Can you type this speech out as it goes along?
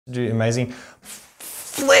Amazing.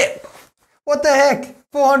 Flip! What the heck?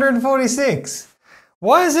 446.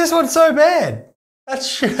 Why is this one so bad?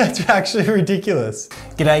 That's actually ridiculous.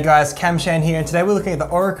 G'day guys, KAAJHA here, and today we're looking at the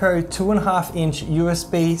Orico 2.5-inch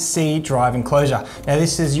USB-C drive enclosure. Now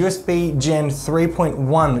this is USB Gen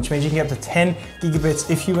 3.1, which means you can get up to 10 gigabits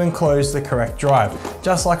if you enclose the correct drive,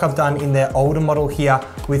 just like I've done in their older model here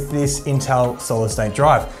with this Intel solid state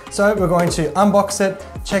drive. So we're going to unbox it,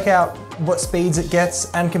 check out what speeds it gets,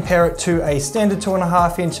 and compare it to a standard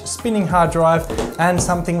 2.5-inch spinning hard drive and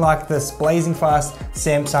something like this blazing fast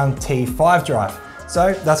Samsung T5 drive.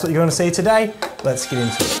 So that's what you're going to see today. Let's get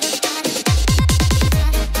into it.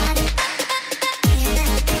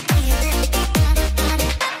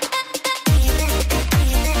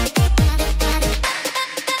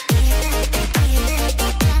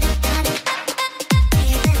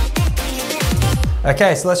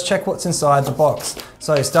 Okay, so let's check what's inside the box.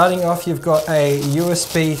 So starting off, you've got a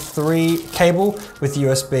USB 3 cable with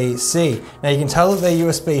USB-C. Now you can tell that they're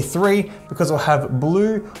USB 3 because it'll have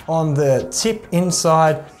blue on the tip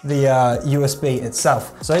inside the USB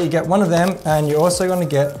itself. So you get one of them, and you're also going to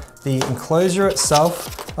get the enclosure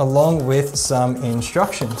itself along with some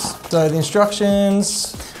instructions. So the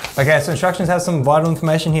instructions, instructions have some vital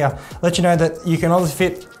information here. Let you know that you can only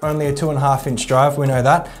fit only a 2.5-inch drive, we know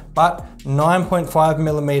that, but 9.5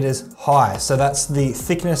 millimeters high. So that's the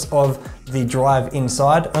thickness of the drive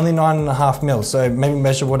inside, only 9.5 mils. So maybe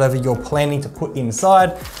measure whatever you're planning to put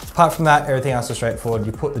inside. Apart from that, everything else is straightforward.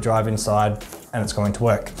 You put the drive inside and it's going to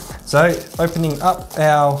work. So opening up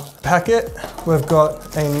our packet, we've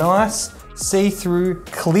got a nice see-through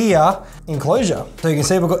clear enclosure. So you can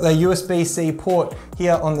see we've got the USB-C port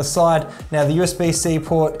here on the side. Now the USB-C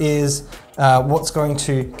port is what's going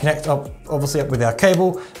to connect up, obviously up with our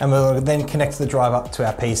cable, and we'll then connect the drive up to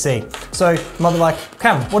our PC. So you might be like,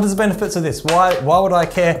 Cam, what is the benefits of this? Why would I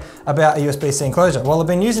care about a USB-C enclosure? Well, I've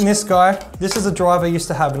been using this guy. This is a drive I used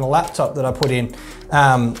to have in a laptop that I put in.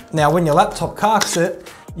 Now when your laptop carks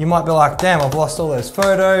it, you might be like, damn, I've lost all those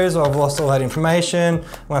photos, or I've lost all that information.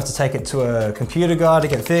 I'm gonna have to take it to a computer guy to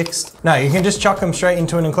get fixed. No, you can just chuck them straight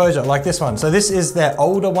into an enclosure like this one. So this is their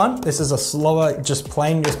older one. This is a slower, just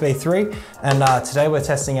plain USB 3. And today we're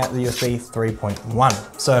testing out the USB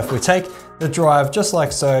 3.1. So if we take the drive just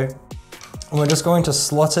like so, and we're just going to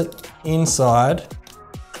slot it inside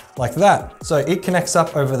like that. So it connects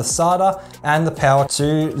up over the SATA and the power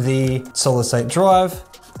to the solid state drive,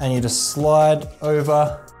 and you just slide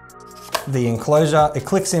over the enclosure, it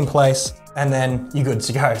clicks in place, and then you're good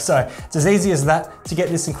to go. So it's as easy as that to get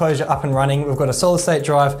this enclosure up and running. We've got a solid state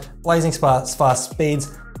drive, blazing fast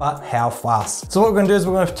speeds, but how fast? So what we're gonna do is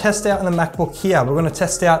we're gonna test out in the MacBook here. We're gonna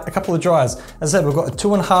test out a couple of drives. As I said, we've got a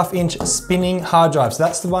 2.5-inch spinning hard drive. So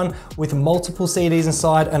that's the one with multiple CDs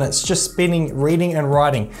inside, and it's just spinning, reading and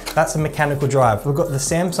writing. That's a mechanical drive. We've got the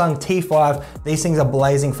Samsung T5. These things are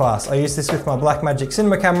blazing fast. I use this with my Blackmagic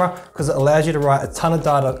cinema camera because it allows you to write a ton of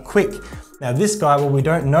data quick. Now this guy, well, we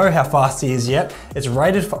don't know how fast he is yet. It's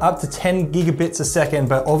rated for up to 10 gigabits a second,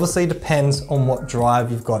 but obviously depends on what drive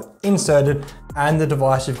you've got inserted and the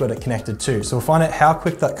device you've got it connected to. So we'll find out how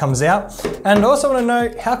quick that comes out. And I also want to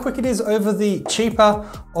know how quick it is over the cheaper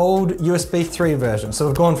old USB 3 version. So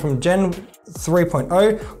we've gone from Gen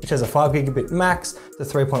 3.0, which has a 5 gigabit max, to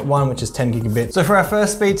 3.1, which is 10 gigabit. So for our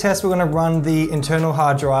first speed test, we're going to run the internal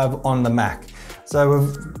hard drive on the Mac. So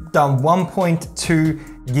we've done 1.2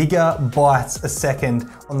 gigabytes a second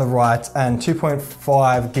on the write and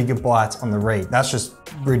 2.5 gigabytes on the read. That's just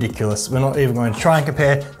ridiculous. We're not even going to try and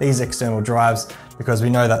compare these external drives because we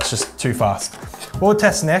know that's just too fast. What we'll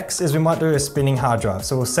test next is we might do a spinning hard drive.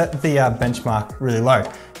 So we'll set the benchmark really low.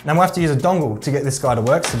 Now we'll have to use a dongle to get this guy to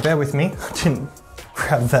work, so bear with me. I didn't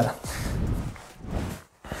grab that.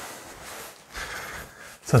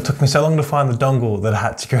 So it took me so long to find the dongle that I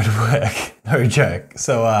had to go to work. No joke.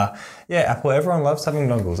 So yeah, Apple, everyone loves having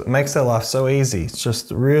dongles. It makes their life so easy. It's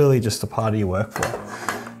just really just a part of your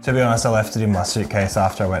workflow. To be honest, I left it in my suitcase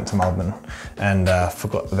after I went to Melbourne and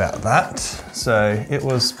forgot about that. So it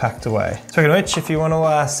was packed away. Speaking of which, if you want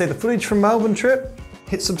to see the footage from Melbourne trip,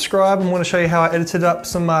 hit subscribe. I'm going to show you how I edited up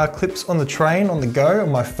some clips on the train, on the go, on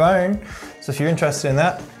my phone. So if you're interested in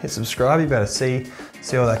that, hit subscribe. You better see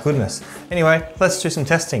all that goodness. Anyway, let's do some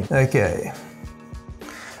testing. Okay.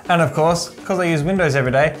 And of course, because I use Windows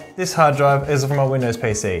every day, this hard drive is from my Windows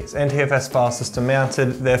PC. It's NTFS file system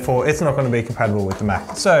mounted, therefore it's not going to be compatible with the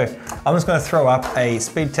Mac. So I'm just going to throw up a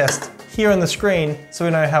speed test here on the screen so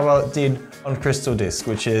we know how well it did on Crystal Disk,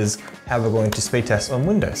 which is how we're going to speed test on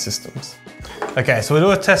Windows systems. Okay, so we'll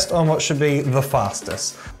do a test on what should be the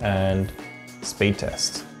fastest, and speed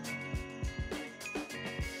test.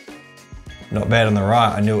 Not bad on the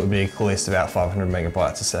write. I knew it would be at least about 500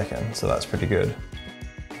 megabytes a second, so that's pretty good.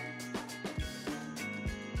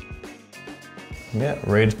 Yeah,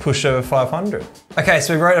 read pushed over 500. Okay,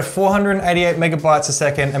 so we wrote at 488 megabytes a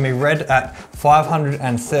second and we read at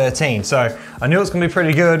 513. So I knew it was gonna be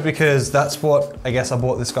pretty good because that's what I guess I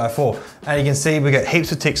bought this guy for. And you can see we get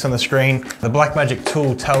heaps of ticks on the screen. The Blackmagic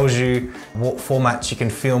tool tells you what formats you can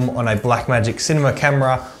film on a Blackmagic cinema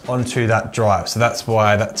camera onto that drive. So that's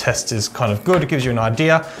why that test is kind of good. It gives you an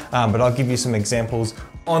idea, but I'll give you some examples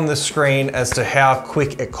on the screen as to how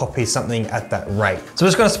quick it copies something at that rate. So we're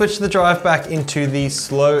just gonna switch the drive back into the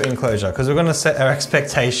slow enclosure because we're gonna set our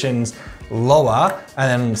expectations lower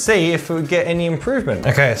and then see if we get any improvement.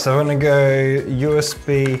 Okay, so we're gonna go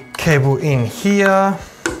USB cable in here,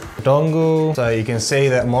 dongle. So you can see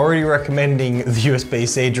that I'm already recommending the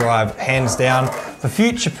USB-C drive hands down for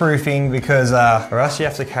future proofing because or else you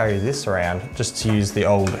have to carry this around just to use the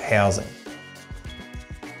old housing.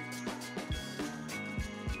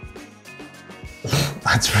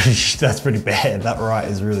 That's pretty bad. That write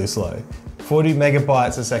is really slow. 40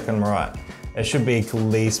 megabytes a second write. It should be at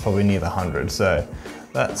least probably near the 100. So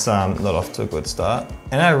that's not off to a good start.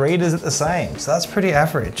 And our read is at the same. So that's pretty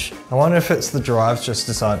average. I wonder if it's the drive just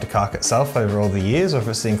decided to cark itself over all the years or if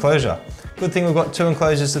it's the enclosure. Good thing we've got 2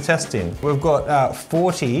 enclosures to test in. We've got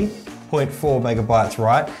 40.4 megabytes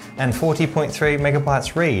write and 40.3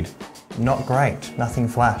 megabytes read. Not great, nothing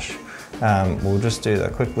flash. We'll just do the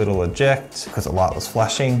quick little eject because the light was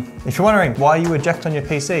flashing. If you're wondering why you eject on your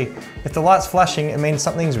PC, if the light's flashing, it means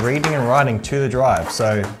something's reading and writing to the drive.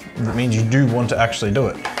 So that means you do want to actually do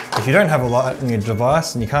it. If you don't have a light on your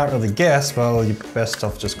device and you can't really guess, well, you're best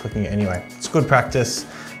off just clicking it anyway. It's good practice.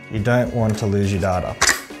 You don't want to lose your data.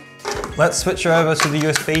 Let's switch over to the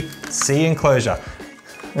USB-C enclosure.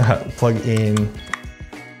 Plug in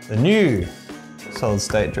the new solid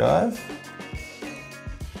state drive.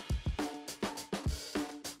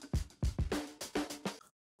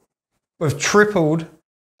 We've tripled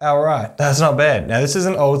our write. That's not bad. Now this is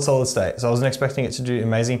an old solid state, so I wasn't expecting it to do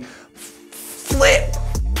amazing. Flip!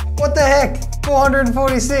 What the heck?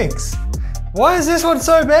 446. Why is this one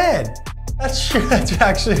so bad? That's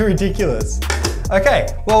actually ridiculous. Okay,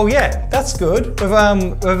 well yeah, that's good.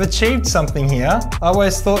 We've achieved something here. I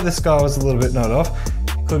always thought this guy was a little bit not off.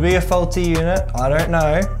 Could be a faulty unit, I don't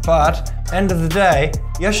know. But end of the day,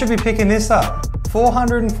 you should be picking this up.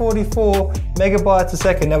 444 megabytes a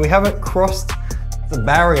second. Now we haven't crossed the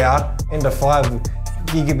barrier into 5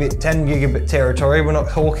 gigabit, 10 gigabit territory. We're not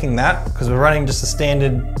talking that because we're running just a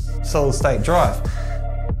standard solid state drive.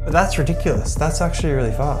 But that's ridiculous. That's actually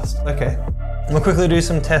really fast. Okay, we'll quickly do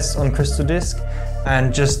some tests on Crystal Disk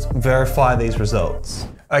and just verify these results.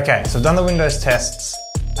 Okay, so I've done the Windows tests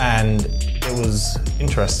and it was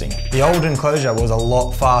interesting. The old enclosure was a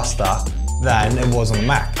lot faster than it was on the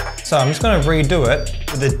Mac. So I'm just gonna redo it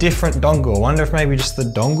with a different dongle. I wonder if maybe just the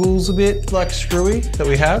dongle's a bit like screwy that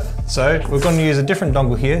we have. So we're gonna use a different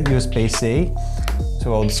dongle here, USB-C to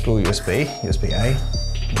old school USB, USB-A.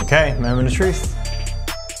 Okay, moment of truth.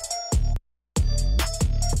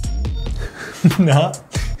 No,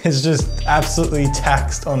 it's just absolutely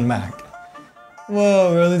taxed on Mac.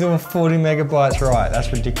 Whoa, we're only doing 40 megabytes write.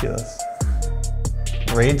 That's ridiculous.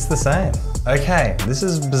 Reads the same. Okay, this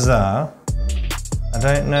is bizarre. I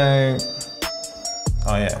don't know.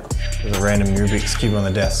 Oh yeah, there's a random Rubik's Cube on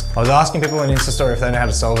the desk. I was asking people on Insta story if they know how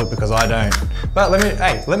to solve it because I don't. But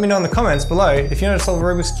let me know in the comments below if you know how to solve a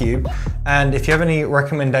Rubik's Cube and if you have any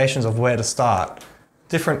recommendations of where to start.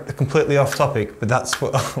 Completely off topic, but that's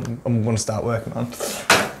what I'm gonna start working on.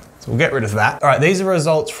 So we'll get rid of that. All right, these are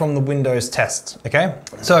results from the Windows test, okay?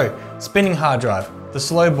 So, spinning hard drive, the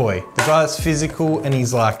slow boy, the guy that's physical and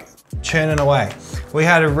he's like churning away. We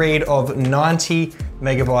had a read of 90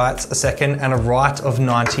 megabytes a second and a write of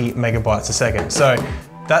 90 megabytes a second. So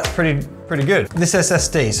that's pretty good. This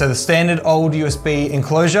SSD, so the standard old USB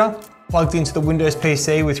enclosure plugged into the Windows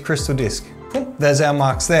PC with Crystal Disk. Cool. There's our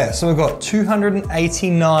marks there. So we've got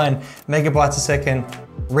 289 megabytes a second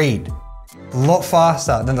read. A lot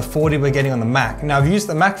faster than the 40 we're getting on the Mac. Now I've used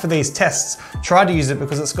the Mac for these tests, tried to use it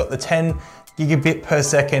because it's got the 10 gigabit per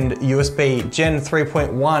second USB Gen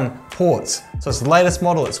 3.1 ports. So it's the latest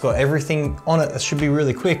model, it's got everything on it that should be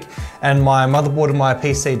really quick, and my motherboard of my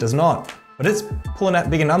PC does not. But it's pulling out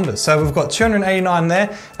bigger numbers. So we've got 289 there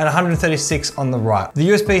and 136 on the right. The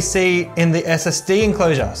USB-C in the SSD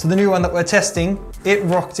enclosure, so the new one that we're testing, it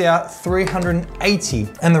rocked out 380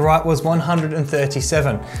 and the write was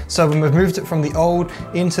 137. So when we've moved it from the old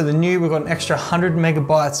into the new, we've got an extra 100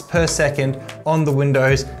 megabytes per second on the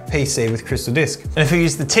Windows PC with Crystal Disk. And if you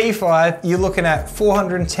use the T5, you're looking at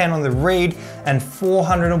 410 on the read and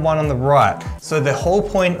 401 on the write. So the whole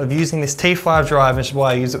point of using this T5 drive, which is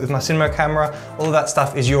why I use it with my cinema camera, all of that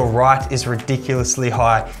stuff, is your write is ridiculously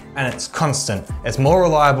high and it's constant. It's more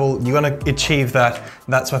reliable, you're gonna achieve that.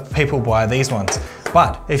 That's why people buy these ones.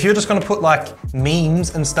 But if you're just gonna put like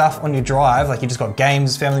memes and stuff on your drive, like you just got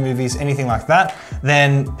games, family movies, anything like that,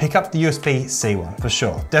 then pick up the USB-C one for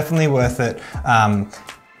sure. Definitely worth it.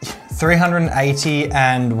 380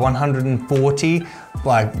 and 140,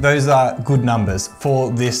 like those are good numbers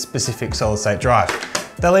for this specific solid state drive.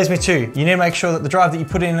 That leads me to, you need to make sure that the drive that you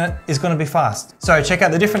put in it is going to be fast. So check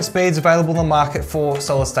out the different speeds available in the market for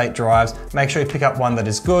solid state drives. Make sure you pick up one that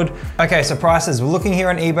is good. Okay, so prices, we're looking here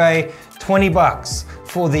on eBay, 20 bucks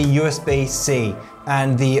for the USB-C.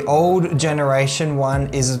 And the old generation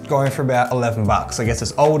one is going for about 11 bucks. I guess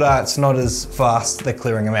it's older, it's not as fast, they're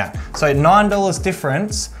clearing them out. So $9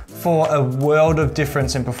 difference for a world of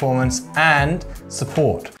difference in performance and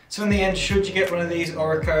support. So in the end, should you get one of these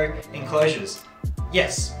Orico enclosures?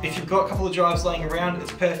 Yes, if you've got a couple of drives laying around,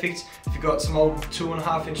 it's perfect. If you've got some old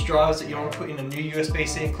 2.5-inch drives that you want to put in a new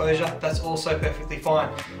USB-C enclosure, that's also perfectly fine.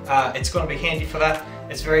 It's going to be handy for that.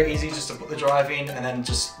 It's very easy just to put the drive in and then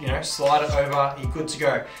just, you know, slide it over, you're good to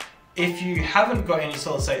go. If you haven't got any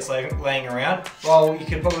solid states laying around, well, you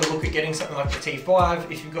could probably look at getting something like the T5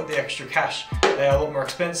 if you've got the extra cash. They are a lot more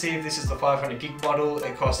expensive. This is the 500 gig model.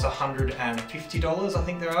 It costs $150, I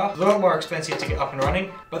think there are. It's a lot more expensive to get up and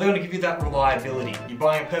running, but they're going to give you that reliability. You're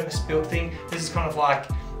buying a purpose-built thing. This is kind of like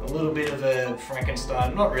a little bit of a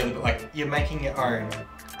Frankenstein, not really, but like you're making your own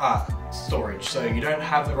storage. So you don't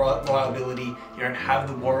have the reliability, you don't have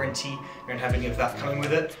the warranty, you don't have any of that coming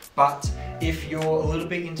with it. But if you're a little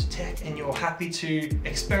bit into tech and you're happy to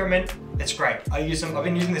experiment, it's great. I've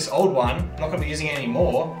been using this old one, I'm not gonna be using it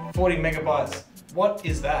anymore. 40 megabytes, what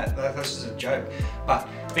is that? That's just a joke. But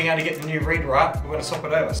being able to get the new read write, we're gonna swap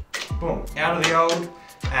it over. Boom, out of the old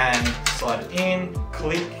and slide it in,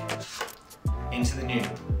 click, into the new.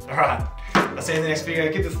 All right. I'll see you in the next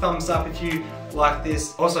video. Give the thumbs up if you like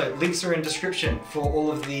this. Also, links are in description for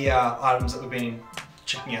all of the items that we've been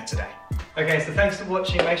checking out today. Okay, so thanks for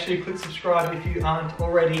watching. Make sure you click subscribe if you aren't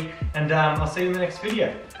already, and I'll see you in the next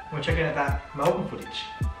video. We're checking out that Melbourne footage.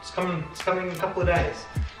 It's coming in a couple of days.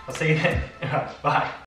 I'll see you then. All right, bye.